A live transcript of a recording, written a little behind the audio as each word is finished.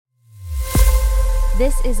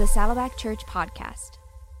This is a Saddleback Church podcast.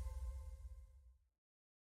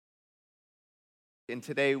 And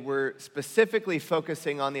today we're specifically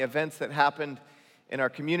focusing on the events that happened in our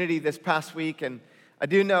community this past week. And I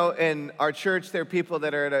do know in our church there are people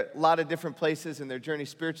that are at a lot of different places in their journey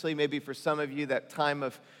spiritually. Maybe for some of you that time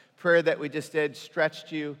of prayer that we just did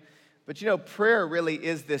stretched you. But you know, prayer really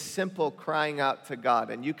is this simple crying out to God.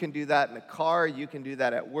 And you can do that in a car, you can do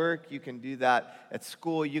that at work, you can do that at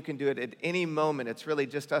school, you can do it at any moment. It's really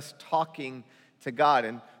just us talking to God.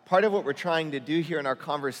 And part of what we're trying to do here in our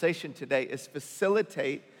conversation today is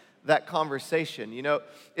facilitate that conversation. You know,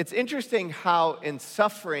 it's interesting how in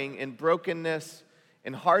suffering, in brokenness,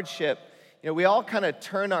 in hardship, you know, we all kind of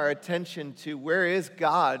turn our attention to where is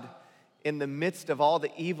God in the midst of all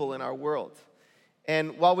the evil in our world.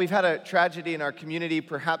 And while we've had a tragedy in our community,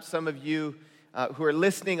 perhaps some of you who are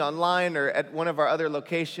listening online or at one of our other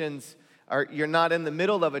locations, you're not in the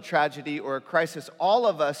middle of a tragedy or a crisis. All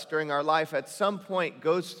of us during our life at some point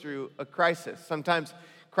goes through a crisis. Sometimes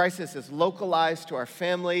crisis is localized to our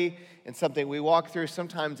family and something we walk through.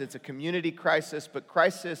 Sometimes it's a community crisis, but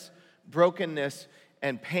crisis, brokenness,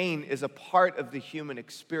 and pain is a part of the human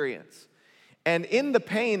experience. And in the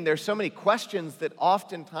pain, there's so many questions that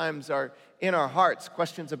oftentimes are in our hearts,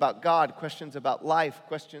 questions about God, questions about life,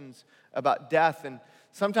 questions about death. And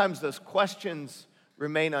sometimes those questions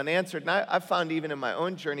remain unanswered. And I've found even in my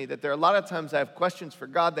own journey that there are a lot of times I have questions for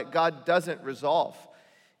God that God doesn't resolve.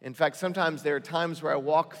 In fact, sometimes there are times where I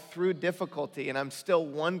walk through difficulty and I'm still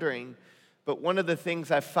wondering. But one of the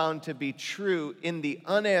things I've found to be true in the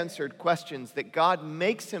unanswered questions that God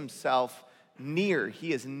makes himself near.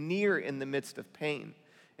 He is near in the midst of pain,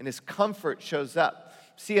 and his comfort shows up.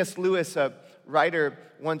 C.S. Lewis, a writer,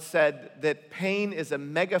 once said that pain is a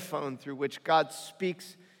megaphone through which God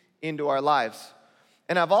speaks into our lives.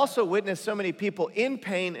 And I've also witnessed so many people in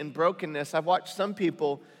pain and brokenness. I've watched some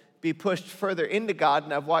people be pushed further into God,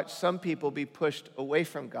 and I've watched some people be pushed away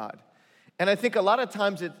from God. And I think a lot of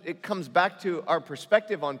times it comes back to our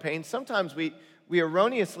perspective on pain. Sometimes we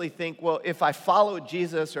erroneously think, well, if I follow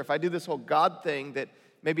Jesus or if I do this whole God thing, that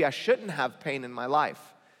maybe I shouldn't have pain in my life.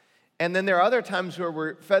 And then there are other times where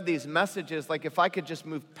we're fed these messages, like if I could just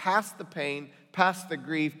move past the pain, past the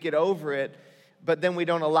grief, get over it, but then we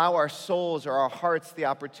don't allow our souls or our hearts the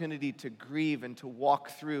opportunity to grieve and to walk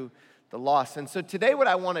through the loss. And so today what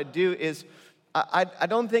I want to do is, I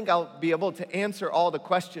don't think I'll be able to answer all the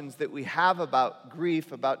questions that we have about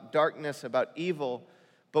grief, about darkness, about evil.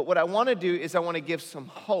 But what I want to do is I want to give some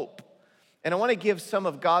hope. And I want to give some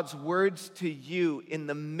of God's words to you in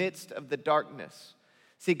the midst of the darkness.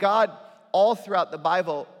 See, God, all throughout the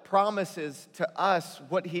Bible, promises to us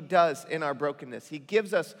what he does in our brokenness. He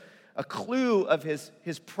gives us a clue of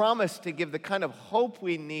his promise to give the kind of hope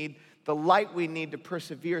we need, the light we need to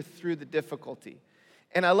persevere through the difficulty.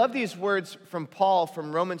 And I love these words from Paul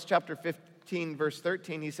from Romans chapter 15, verse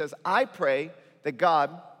 13. He says, I pray that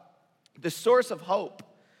God, the source of hope,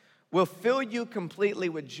 will fill you completely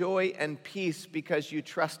with joy and peace because you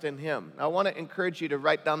trust in him. I want to encourage you to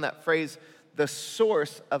write down that phrase, the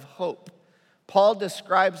source of hope. Paul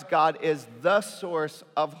describes God as the source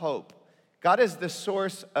of hope. God is the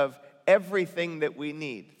source of everything that we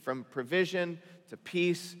need, from provision to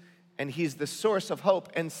peace, and he's the source of hope.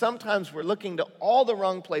 And sometimes we're looking to all the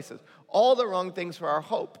wrong places, all the wrong things for our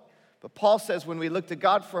hope. But Paul says when we look to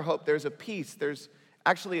God for hope, there's a peace, there's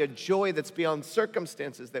actually a joy that's beyond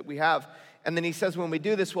circumstances that we have. And then he says when we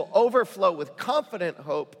do this, we'll overflow with confident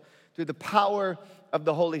hope through the power of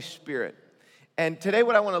the Holy Spirit. And today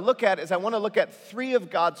what I want to look at is I want to look at 3 of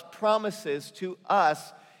God's promises to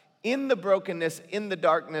us in the brokenness, in the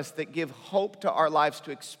darkness, that give hope to our lives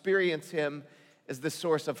to experience him as the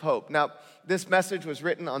source of hope. Now, this message was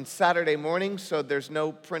written on Saturday morning, so there's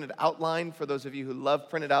no printed outline for those of you who love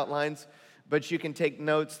printed outlines. But you can take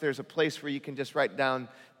notes. There's a place where you can just write down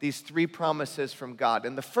these 3 promises from God.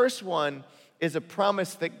 And the first one is a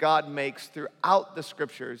promise that God makes throughout the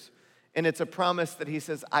scriptures. And it's a promise that he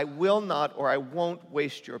says, I will not or I won't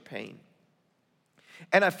waste your pain.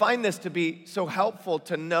 And I find this to be so helpful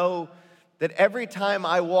to know that every time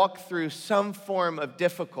I walk through some form of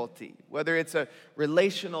difficulty, whether it's a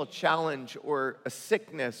relational challenge or a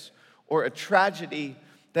sickness or a tragedy,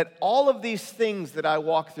 that all of these things that I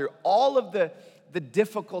walk through, all of the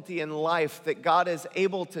difficulty in life, that God is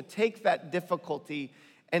able to take that difficulty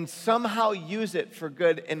and somehow use it for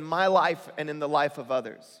good in my life and in the life of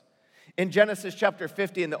others. In Genesis chapter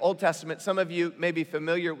 50 in the Old Testament, some of you may be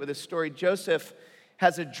familiar with the story. Joseph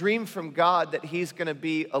has a dream from God that he's going to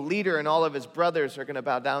be a leader and all of his brothers are going to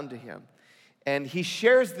bow down to him. And he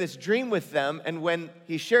shares this dream with them, and when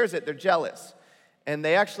he shares it, they're jealous. And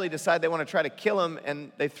they actually decide they want to try to kill him,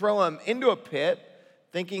 and they throw him into a pit,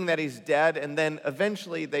 thinking that he's dead, and then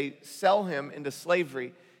eventually they sell him into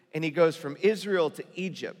slavery, and he goes from Israel to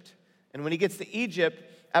Egypt. And when he gets to Egypt,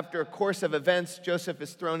 after a course of events, Joseph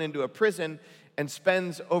is thrown into a prison and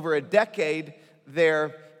spends over a decade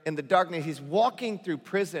there in the darkness. He's walking through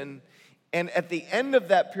prison, and at the end of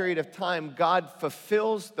that period of time, God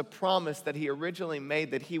fulfills the promise that he originally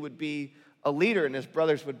made, that he would be a leader and his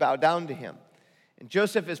brothers would bow down to him. And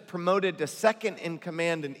Joseph is promoted to second in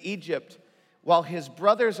command in Egypt, while his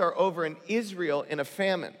brothers are over in Israel in a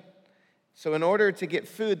famine. So in order to get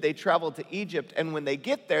food, they travel to Egypt, and when they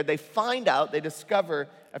get there, they discover,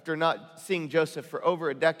 after not seeing Joseph for over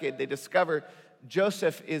a decade, they discover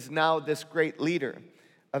Joseph is now this great leader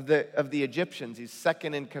of the Egyptians. He's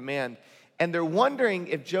second in command. And they're wondering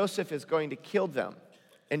if Joseph is going to kill them.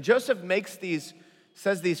 And Joseph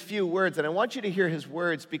says these few words, and I want you to hear his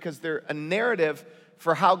words because they're a narrative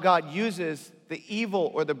for how God uses the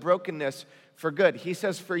evil or the brokenness for good. He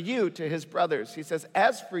says, for you, to his brothers, he says,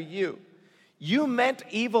 as for you, you meant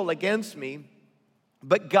evil against me,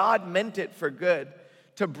 but God meant it for good,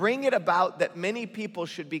 to bring it about that many people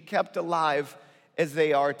should be kept alive as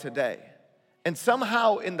they are today. And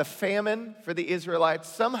somehow in the famine for the Israelites,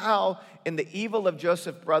 somehow in the evil of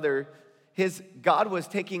Joseph's brother, God was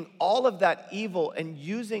taking all of that evil and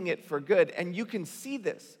using it for good. And you can see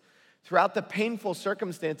this throughout the painful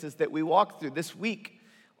circumstances that we walk through. This week,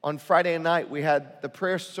 on Friday night, we had the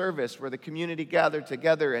prayer service where the community gathered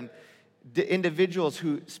together, and the individuals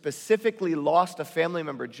who specifically lost a family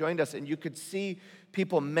member joined us, and you could see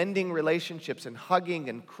people mending relationships and hugging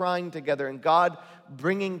and crying together, and God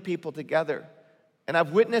bringing people together. And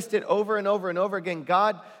I've witnessed it over and over and over again.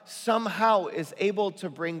 God somehow is able to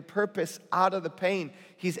bring purpose out of the pain.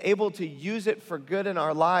 He's able to use it for good in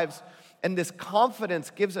our lives. And this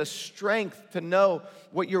confidence gives us strength to know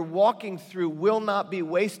what you're walking through will not be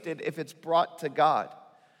wasted if it's brought to God.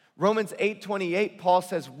 Romans 8:28, Paul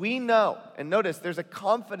says, we know, and notice there's a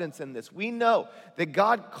confidence in this, we know that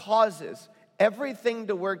God causes everything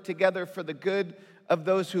to work together for the good of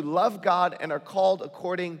those who love God and are called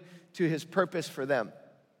according to his purpose for them.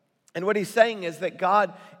 And what he's saying is that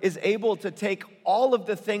God is able to take all of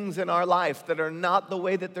the things in our life that are not the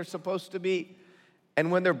way that they're supposed to be,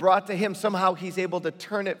 and when they're brought to him, somehow he's able to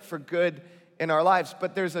turn it for good in our lives.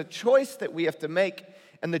 But there's a choice that we have to make,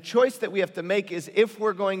 and the choice that we have to make is if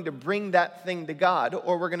we're going to bring that thing to God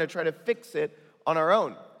or we're going to try to fix it on our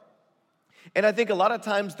own. And I think a lot of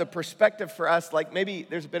times the perspective for us, like maybe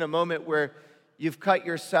there's been a moment where you've cut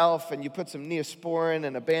yourself and you put some Neosporin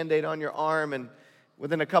and a Band-Aid on your arm, and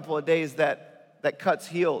within a couple of days that cut's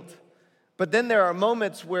healed. But then there are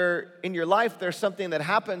moments where in your life there's something that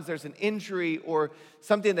happens, there's an injury or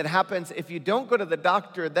something that happens. If you don't go to the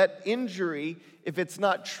doctor, that injury, if it's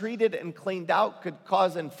not treated and cleaned out, could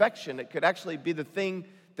cause infection. It could actually be the thing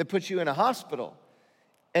that puts you in a hospital.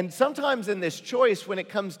 And sometimes in this choice, when it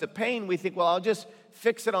comes to pain, we think, well, I'll just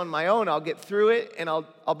fix it on my own. I'll get through it and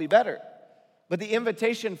I'll be better. But the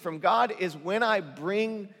invitation from God is when I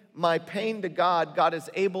bring my pain to God, God is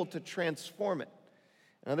able to transform it.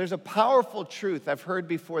 Now, there's a powerful truth I've heard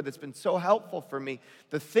before that's been so helpful for me.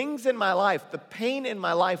 The things in my life, the pain in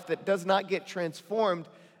my life that does not get transformed,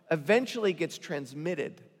 eventually gets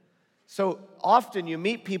transmitted. So often you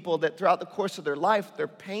meet people that throughout the course of their life, their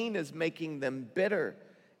pain is making them bitter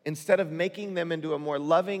instead of making them into a more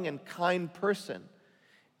loving and kind person.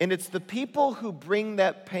 And it's the people who bring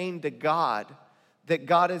that pain to God that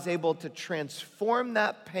God is able to transform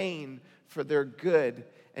that pain for their good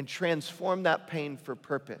and transform that pain for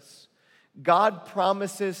purpose. God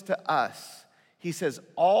promises to us, he says,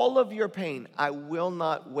 all of your pain, I will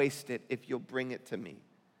not waste it if you'll bring it to me.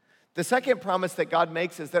 The second promise that God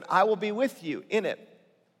makes is that I will be with you in it.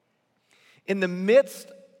 In the midst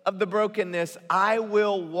of the brokenness, I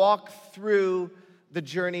will walk through the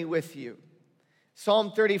journey with you.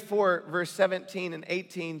 Psalm 34, verse 17 and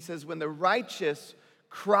 18 says, when the righteous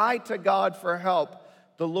cry to God for help,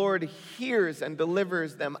 the Lord hears and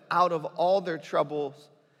delivers them out of all their troubles.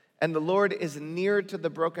 And the Lord is near to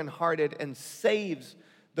the brokenhearted and saves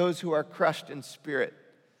those who are crushed in spirit.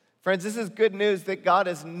 Friends, this is good news that God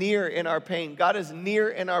is near in our pain. God is near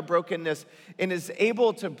in our brokenness and is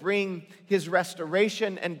able to bring his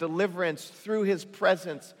restoration and deliverance through his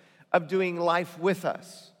presence of doing life with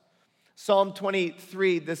us. Psalm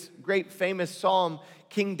 23, this great famous psalm,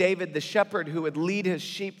 King David, the shepherd who would lead his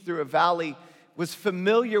sheep through a valley, was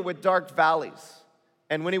familiar with dark valleys.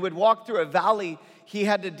 And when he would walk through a valley, he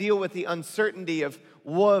had to deal with the uncertainty of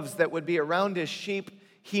wolves that would be around his sheep.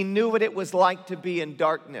 He knew what it was like to be in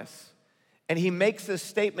darkness. And he makes this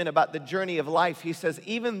statement about the journey of life. He says,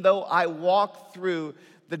 even though I walk through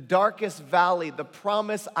the darkest valley, the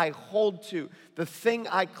promise I hold to, the thing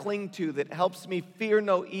I cling to that helps me fear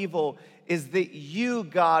no evil is that you,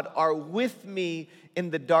 God, are with me in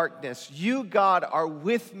the darkness. You, God, are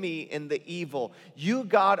with me in the evil. You,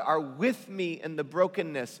 God, are with me in the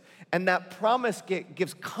brokenness. And that promise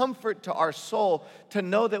gives comfort to our soul to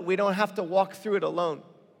know that we don't have to walk through it alone.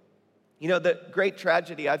 You know, the great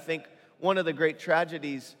tragedy, I think one of the great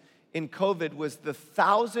tragedies in COVID was the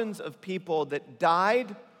thousands of people that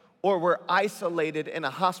died or were isolated in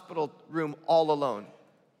a hospital room all alone.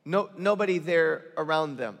 Nobody there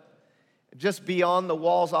around them. Just beyond the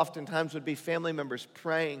walls oftentimes would be family members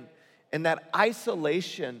praying. And that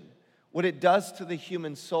isolation, what it does to the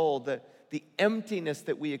human soul, the emptiness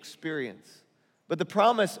that we experience. But the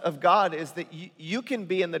promise of God is that you can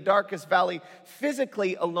be in the darkest valley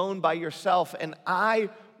physically alone by yourself, and I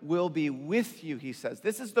will be with you, he says.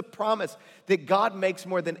 This is the promise that God makes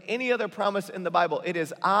more than any other promise in the Bible. It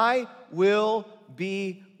is, I will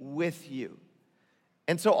be with you.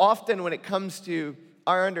 And so often when it comes to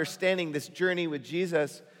our understanding this journey with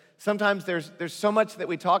Jesus, sometimes there's so much that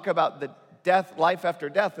we talk about the death, life after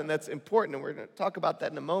death, and that's important, and we're going to talk about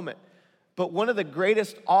that in a moment. But one of the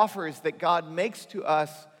greatest offers that God makes to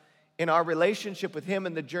us in our relationship with him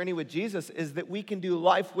and the journey with Jesus is that we can do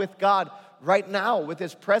life with God right now with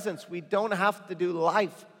his presence. We don't have to do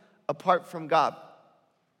life apart from God.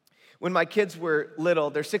 When my kids were little,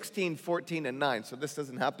 they're 16, 14, and 9, so this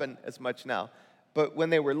doesn't happen as much now. But when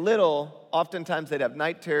they were little, oftentimes they'd have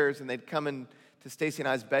night terrors and they'd come into Stacy and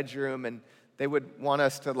I's bedroom and they would want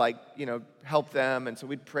us to help them. And so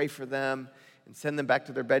we'd pray for them and send them back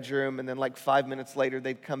to their bedroom. And then 5 minutes later,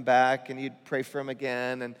 they'd come back and you'd pray for them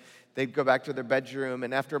again. And they'd go back to their bedroom.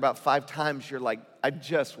 And after about 5 times, you're like, I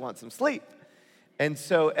just want some sleep. And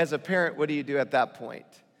so as a parent, what do you do at that point?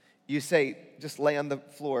 You say, just lay on the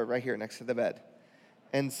floor right here next to the bed.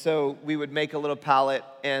 And so we would make a little pallet,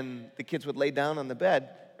 and the kids would lay down on the bed,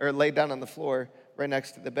 or lay down on the floor right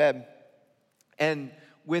next to the bed. And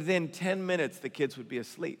within 10 minutes, the kids would be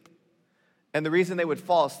asleep. And the reason they would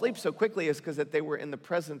fall asleep so quickly is because that they were in the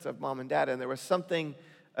presence of mom and dad, and there was something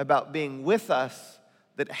about being with us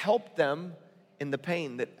that helped them in the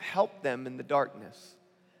pain, that helped them in the darkness.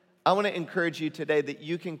 I want to encourage you today that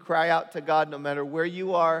you can cry out to God no matter where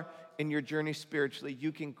you are in your journey spiritually.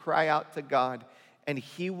 You can cry out to God, and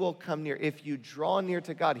he will come near. If you draw near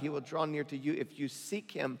to God, he will draw near to you. If you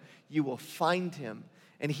seek him, you will find him.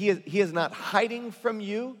 And he is not hiding from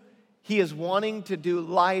you. He is wanting to do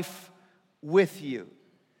life with you.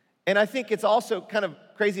 And I think it's also kind of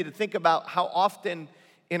crazy to think about how often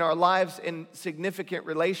in our lives, in significant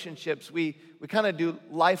relationships, we kind of do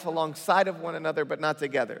life alongside of one another, but not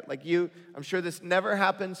together. I'm sure this never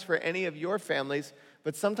happens for any of your families,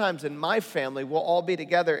 but sometimes in my family, we'll all be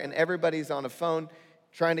together and everybody's on a phone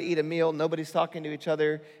trying to eat a meal. Nobody's talking to each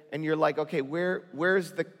other. And you're like, okay,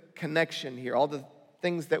 where's the connection here? All the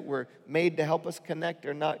things that were made to help us connect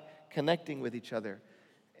are not connecting with each other.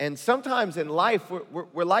 And sometimes in life,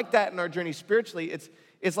 we're like that in our journey spiritually.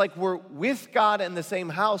 It's like we're with God in the same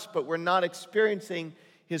house, but we're not experiencing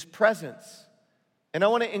his presence. And I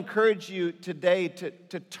want to encourage you today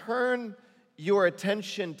to turn your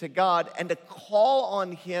attention to God and to call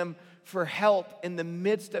on him for help in the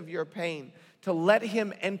midst of your pain, to let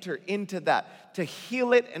him enter into that, to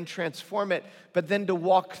heal it and transform it, but then to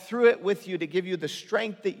walk through it with you, to give you the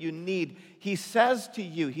strength that you need. He says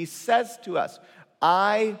to us,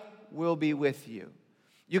 I will be with you.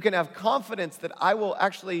 You can have confidence that I will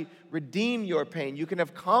actually redeem your pain. You can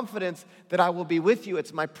have confidence that I will be with you.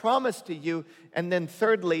 It's my promise to you. And then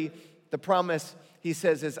thirdly, the promise, he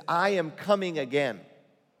says, is I am coming again.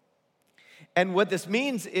 And what this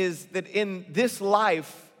means is that in this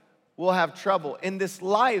life, we'll have trouble. In this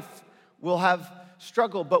life, we'll have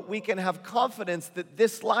struggle. But we can have confidence that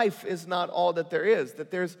this life is not all that there is.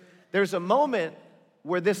 That there's a moment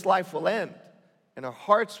where this life will end. And our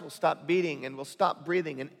hearts will stop beating and we'll stop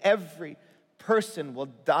breathing. And every person will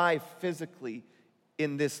die physically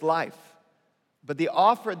in this life. But the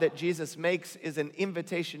offer that Jesus makes is an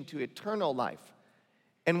invitation to eternal life.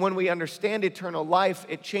 And when we understand eternal life,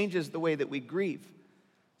 it changes the way that we grieve.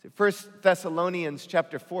 1 Thessalonians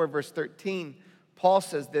chapter 4, verse 13, Paul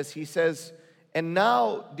says this. He says, and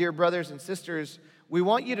now, dear brothers and sisters, we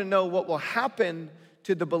want you to know what will happen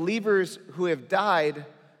to the believers who have died,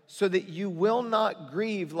 so that you will not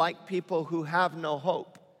grieve like people who have no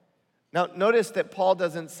hope. Now, notice that Paul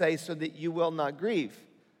doesn't say so that you will not grieve.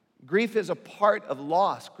 Grief is a part of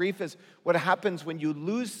loss. Grief is what happens when you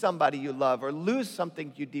lose somebody you love or lose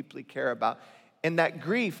something you deeply care about. and that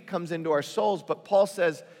grief comes into our souls. But Paul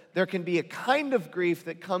says there can be a kind of grief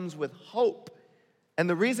that comes with hope. And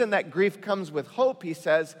the reason that grief comes with hope, he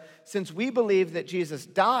says, since we believe that Jesus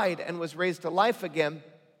died and was raised to life again,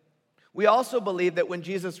 we also believe that when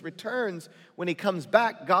Jesus returns, when he comes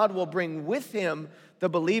back, God will bring with him the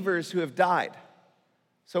believers who have died.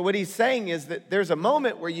 So what he's saying is that there's a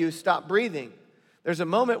moment where you stop breathing. There's a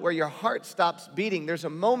moment where your heart stops beating. There's a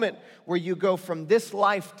moment where you go from this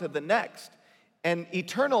life to the next. And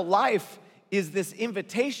eternal life is this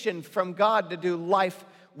invitation from God to do life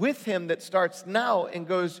with him that starts now and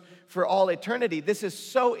goes for all eternity. This is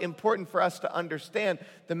so important for us to understand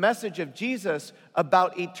the message of Jesus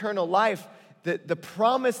about eternal life. The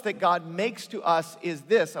promise that God makes to us is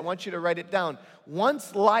this. I want you to write it down.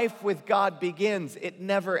 Once life with God begins, it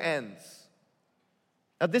never ends.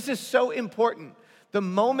 Now, this is so important. The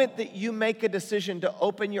moment that you make a decision to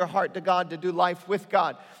open your heart to God, to do life with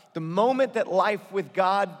God, the moment that life with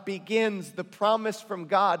God begins, the promise from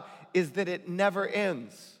God is that it never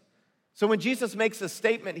ends. So when Jesus makes a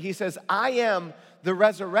statement, he says, I am the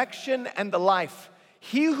resurrection and the life.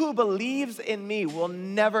 He who believes in me will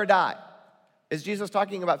never die. Is Jesus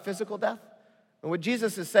talking about physical death? And what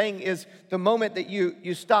Jesus is saying is the moment that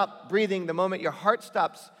you stop breathing, the moment your heart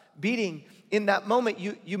stops beating, in that moment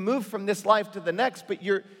you move from this life to the next, but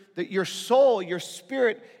your soul, your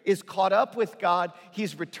spirit is caught up with God.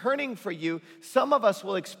 He's returning for you. Some of us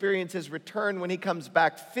will experience his return when he comes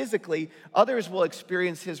back physically. Others will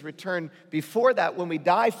experience his return before that when we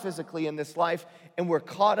die physically in this life and we're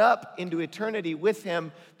caught up into eternity with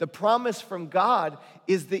him. The promise from God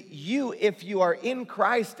is that you, if you are in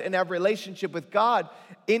Christ and have relationship with God,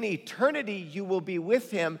 in eternity you will be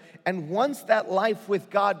with him. And once that life with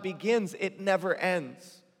God begins, it never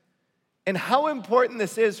ends. And how important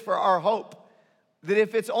this is for our hope, that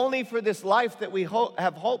if it's only for this life that we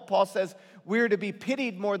have hope, Paul says, we're to be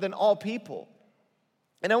pitied more than all people.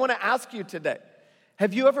 And I want to ask you today,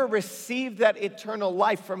 have you ever received that eternal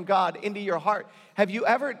life from God into your heart? Have you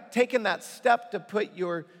ever taken that step to put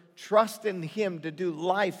your trust in him to do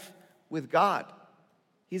life with God?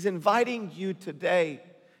 He's inviting you today.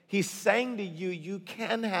 He's saying to you, you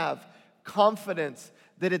can have confidence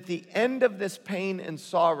that at the end of this pain and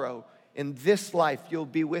sorrow, in this life, you'll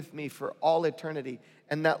be with me for all eternity.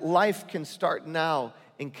 And that life can start now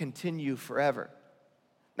and continue forever.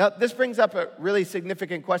 Now, this brings up a really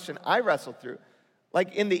significant question I wrestled through.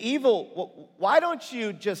 Like, in the evil, why don't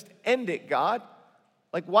you just end it, God?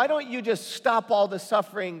 Like, why don't you just stop all the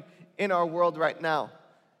suffering in our world right now?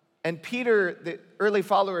 And Peter, the early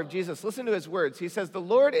follower of Jesus, listen to his words. He says, the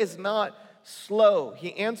Lord is not slow.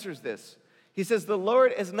 He answers this. He says, the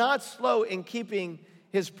Lord is not slow in keeping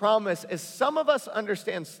his promise, as some of us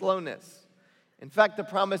understand slowness. In fact, the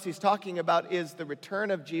promise he's talking about is the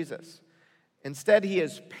return of Jesus. Instead, he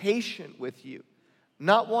is patient with you,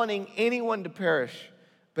 not wanting anyone to perish,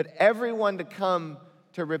 but everyone to come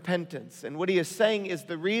to repentance. And what he is saying is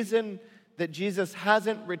the reason that Jesus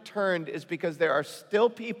hasn't returned is because there are still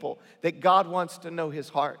people that God wants to know his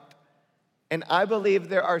heart. And I believe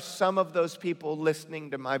there are some of those people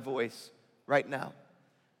listening to my voice right now,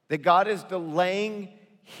 that God is delaying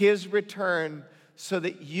his return so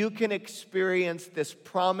that you can experience this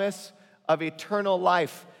promise of eternal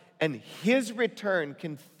life, and his return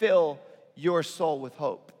can fill your soul with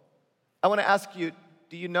hope. I want to ask you,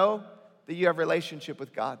 do you know that you have a relationship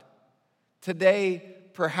with God? Today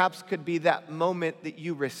perhaps could be that moment that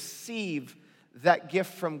you receive that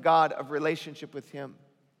gift from God of relationship with him.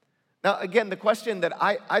 Now, again, the question that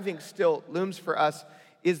I think still looms for us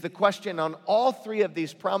is the question on all three of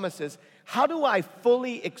these promises. How do I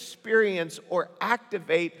fully experience or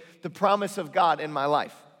activate the promise of God in my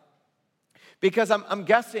life? Because I'm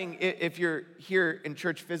guessing if you're here in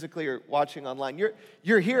church physically or watching online,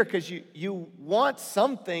 you're here because you want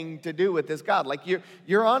something to do with this God. Like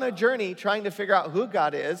you're on a journey trying to figure out who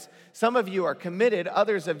God is. Some of you are committed.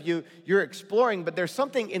 Others of you, you're exploring. But there's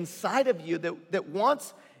something inside of you that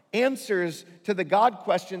wants answers to the God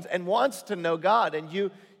questions and wants to know God. And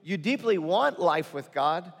you deeply want life with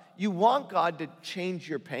God. You want God to change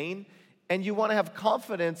your pain. And you want to have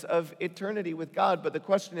confidence of eternity with God. But the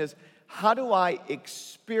question is, how do I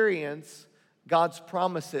experience God's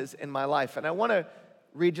promises in my life? And I want to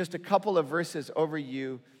read just a couple of verses over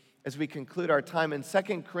you as we conclude our time. In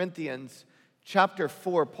 2 Corinthians chapter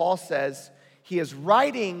 4, Paul says he is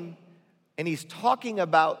writing and he's talking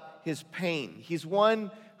about his pain. He's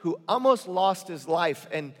one who almost lost his life.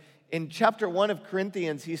 And in chapter 1 of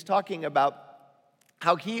Corinthians, he's talking about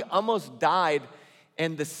how he almost died.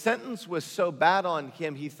 And the sentence was so bad on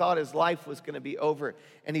him, he thought his life was going to be over.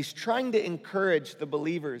 And he's trying to encourage the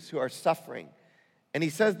believers who are suffering. And he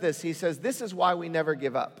says this, this is why we never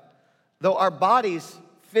give up. Though our bodies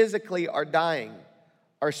physically are dying,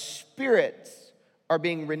 our spirits are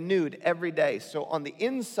being renewed every day. So on the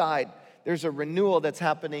inside, there's a renewal that's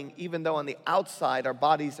happening, even though on the outside, our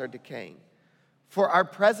bodies are decaying. For our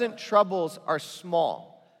present troubles are small.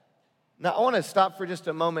 Now, I want to stop for just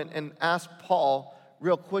a moment and ask Paul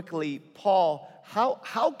real quickly, Paul,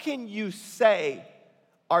 how can you say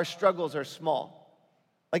our struggles are small?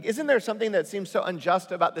 Like, isn't there something that seems so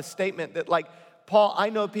unjust about this statement that, like, Paul, I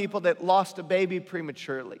know people that lost a baby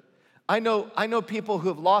prematurely. I know people who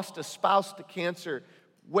have lost a spouse to cancer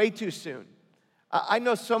way too soon. I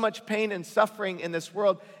know so much pain and suffering in this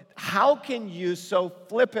world. How can you so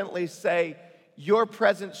flippantly say your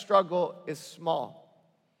present struggle is small?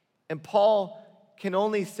 And Paul can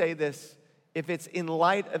only say this if it's in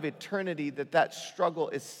light of eternity that struggle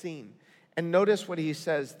is seen. And notice what he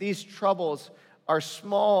says. These troubles are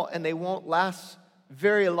small and they won't last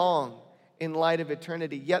very long in light of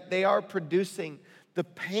eternity. Yet they are producing, the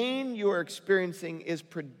pain you are experiencing is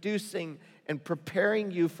producing and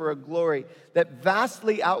preparing you for a glory that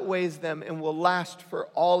vastly outweighs them and will last for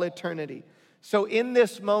all eternity. So in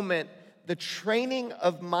this moment, the training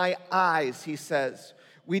of my eyes, he says,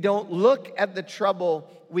 we don't look at the trouble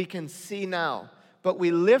we can see now, but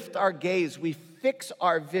we lift our gaze, we fix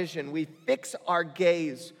our vision, we fix our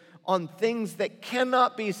gaze on things that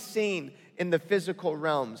cannot be seen in the physical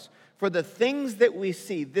realms. For the things that we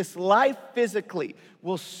see, this life physically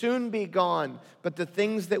will soon be gone, but the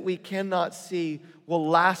things that we cannot see will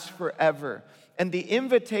last forever. And the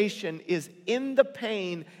invitation is in the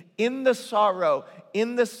pain, in the sorrow,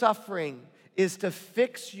 in the suffering, is to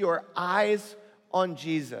fix your eyes on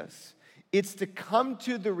Jesus. It's to come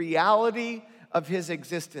to the reality of his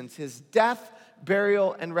existence, his death,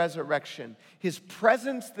 burial, and resurrection. His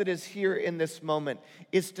presence that is here in this moment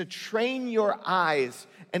is to train your eyes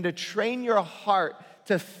and to train your heart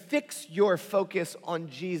to fix your focus on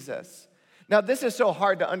Jesus. Now, this is so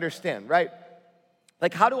hard to understand, right?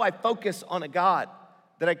 Like, how do I focus on a God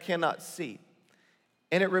that I cannot see?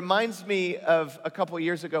 And it reminds me of a couple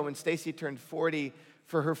years ago when Stacy turned 40.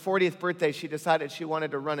 For her 40th birthday, she decided she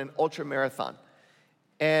wanted to run an ultra marathon.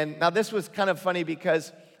 And now this was kind of funny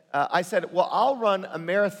because I said, well, I'll run a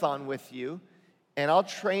marathon with you, and I'll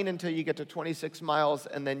train until you get to 26 miles,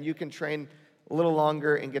 and then you can train a little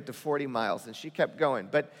longer and get to 40 miles. And she kept going.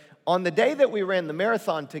 But on the day that we ran the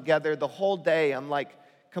marathon together, the whole day, I'm like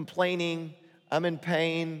complaining, I'm in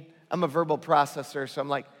pain. I'm a verbal processor, so I'm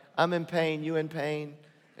like, I'm in pain, you in pain?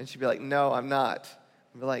 And she'd be like, no, I'm not.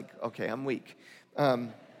 I'd be like, okay, I'm weak.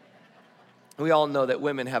 We all know that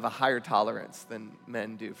women have a higher tolerance than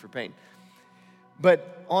men do for pain.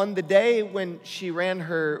 But on the day when she ran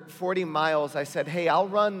her 40 miles, I said, hey, I'll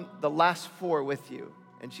run the last 4 with you.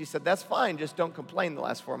 And she said, that's fine, just don't complain the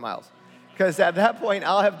last 4 miles. Because at that point,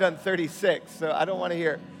 I'll have done 36, so I don't want to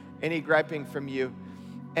hear any griping from you.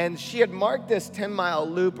 And she had marked this 10-mile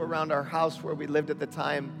loop around our house where we lived at the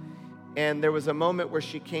time. And there was a moment where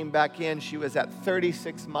she came back in. She was at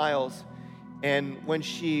 36 miles. And when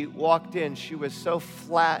she walked in, she was so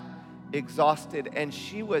flat, exhausted, and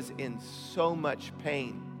she was in so much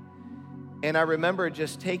pain. And I remember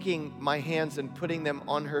just taking my hands and putting them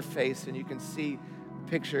on her face, and you can see a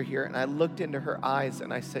picture here, and I looked into her eyes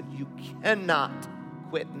and I said, you cannot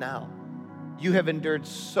quit now. You have endured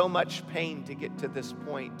so much pain to get to this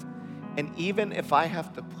point. And even if I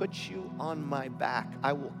have to put you on my back,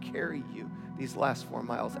 I will carry you these last 4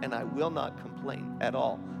 miles, and I will not complain at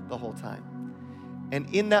all the whole time.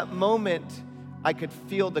 And in that moment, I could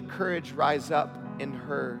feel the courage rise up in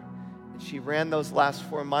her. And she ran those last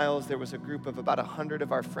 4 miles. There was a group of about 100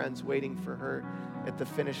 of our friends waiting for her at the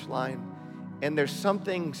finish line. And there's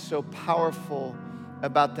something so powerful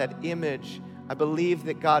about that image. I believe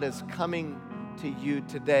that God is coming to you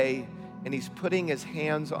today, and he's putting his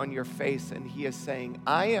hands on your face, and he is saying,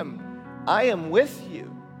 I am with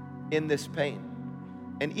you in this pain.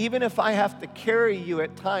 And even if I have to carry you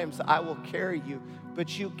at times, I will carry you.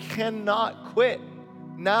 But you cannot quit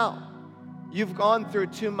now. You've gone through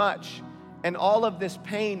too much, and all of this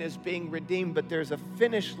pain is being redeemed, but there's a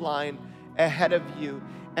finish line ahead of you,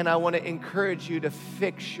 and I want to encourage you to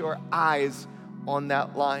fix your eyes on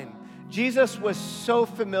that line. Jesus was so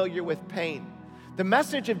familiar with pain. The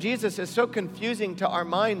message of Jesus is so confusing to our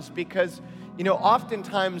minds because,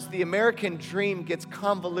 oftentimes the American dream gets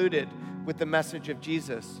convoluted with the message of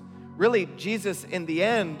Jesus. Really, Jesus in the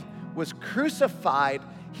end was crucified.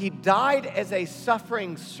 He died as a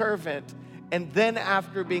suffering servant, and then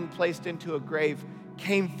after being placed into a grave,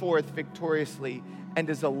 came forth victoriously and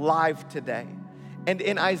is alive today. And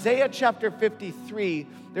in Isaiah chapter 53,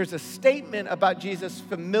 there's a statement about Jesus'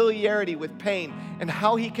 familiarity with pain and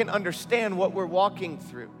how he can understand what we're walking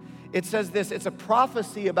through. It says this, it's a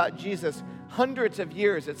prophecy about Jesus hundreds of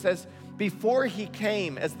years. It says, before he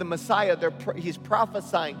came as the Messiah, he's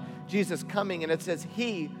prophesying Jesus coming, and it says,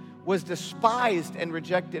 he was despised and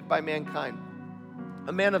rejected by mankind,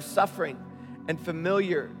 a man of suffering and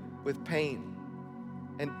familiar with pain.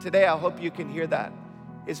 And today I hope you can hear that.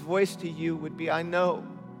 His voice to you would be, I know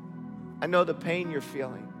the pain you're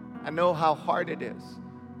feeling. I know how hard it is.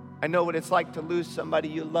 I know what it's like to lose somebody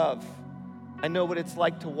you love. I know what it's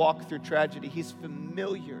like to walk through tragedy. He's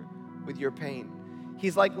familiar with your pain.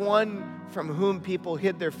 He's like one from whom people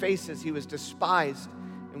hid their faces. He was despised,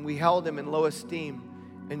 and we held him in low esteem.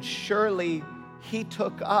 And surely he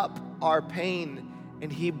took up our pain,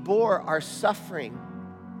 and he bore our suffering.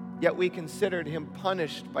 Yet we considered him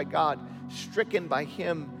punished by God, stricken by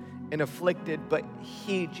him and afflicted. But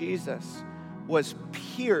he, Jesus, was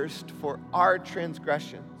pierced for our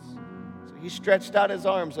transgressions. So he stretched out his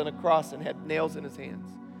arms on a cross and had nails in his hands.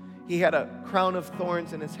 He had a crown of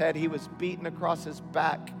thorns in his head. He was beaten across his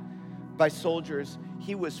back by soldiers.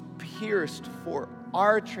 He was pierced for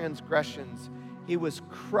our transgressions. He was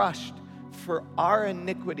crushed for our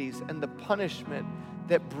iniquities, and the punishment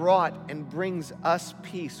that brought and brings us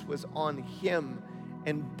peace was on him,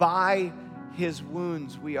 and by his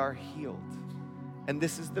wounds we are healed. And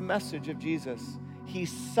this is the message of Jesus. He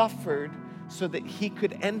suffered so that he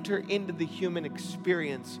could enter into the human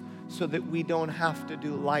experience so that we don't have to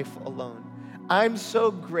do life alone. I'm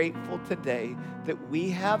so grateful today that we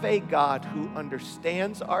have a God who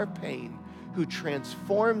understands our pain, who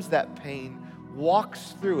transforms that pain,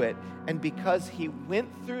 walks through it, and because he went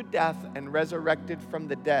through death and resurrected from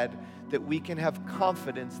the dead, that we can have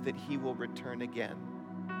confidence that he will return again.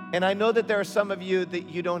 And I know that there are some of you that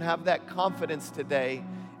you don't have that confidence today,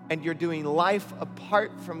 and you're doing life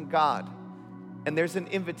apart from God. And there's an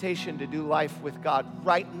invitation to do life with God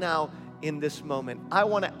right now in this moment. I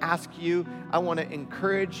want to ask you, I want to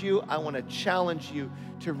encourage you, I want to challenge you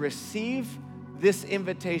to receive this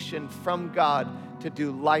invitation from God to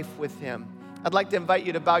do life with him. I'd like to invite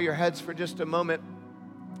you to bow your heads for just a moment.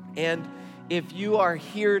 And if you are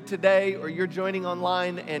here today or you're joining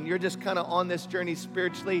online and you're just kind of on this journey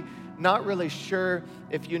spiritually, not really sure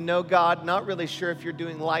if you know God, not really sure if you're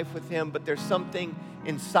doing life with him, but there's something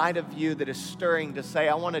inside of you that is stirring to say,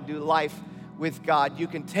 I want to do life with God. You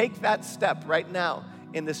can take that step right now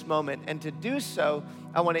in this moment. And to do so,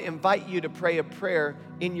 I want to invite you to pray a prayer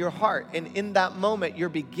in your heart. And in that moment, you're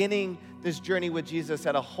beginning this journey with Jesus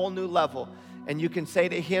at a whole new level. And you can say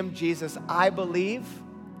to him, Jesus, I believe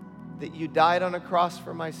that you died on a cross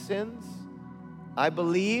for my sins. I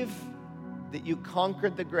believe that you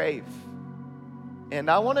conquered the grave.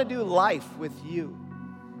 And I want to do life with you.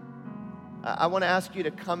 I want to ask you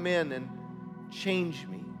to come in and change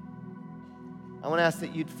me. I want to ask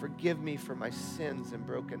that you'd forgive me for my sins and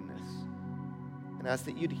brokenness. And ask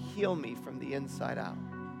that you'd heal me from the inside out.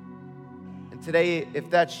 And today, if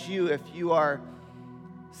that's you, if you are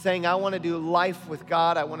saying, I want to do life with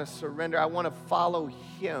God, I want to surrender, I want to follow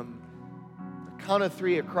him, the count of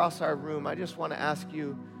 3 across our room, I just want to ask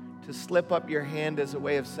you to slip up your hand as a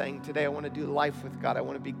way of saying, today I want to do life with God. I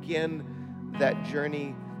want to begin that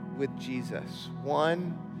journey with Jesus.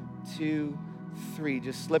 1, 2, 3.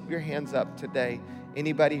 Just slip your hands up today.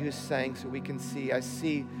 Anybody who's saying, so we can see. I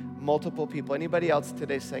see multiple people. Anybody else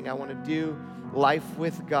today saying, I want to do life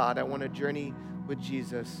with God. I want to journey with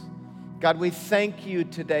Jesus. God, we thank you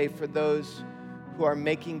today for those who are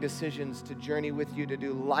making decisions to journey with you, to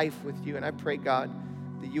do life with you. And I pray, God,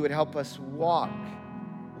 that you would help us walk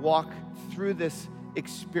through this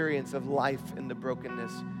experience of life in the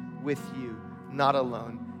brokenness with you, not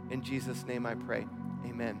alone. In Jesus' name I pray.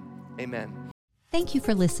 Amen. Amen. Thank you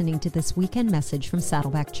for listening to this weekend message from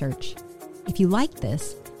Saddleback Church. If you like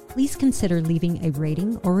this, please consider leaving a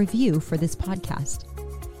rating or review for this podcast.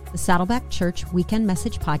 The Saddleback Church Weekend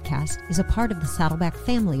Message Podcast is a part of the Saddleback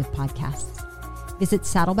family of podcasts. Visit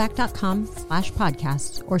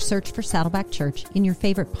saddleback.com/podcasts or search for Saddleback Church in your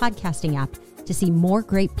favorite podcasting app to see more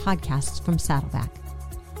great podcasts from Saddleback.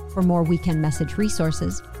 For more weekend message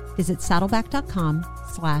resources, visit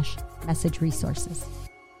saddleback.com/message resources.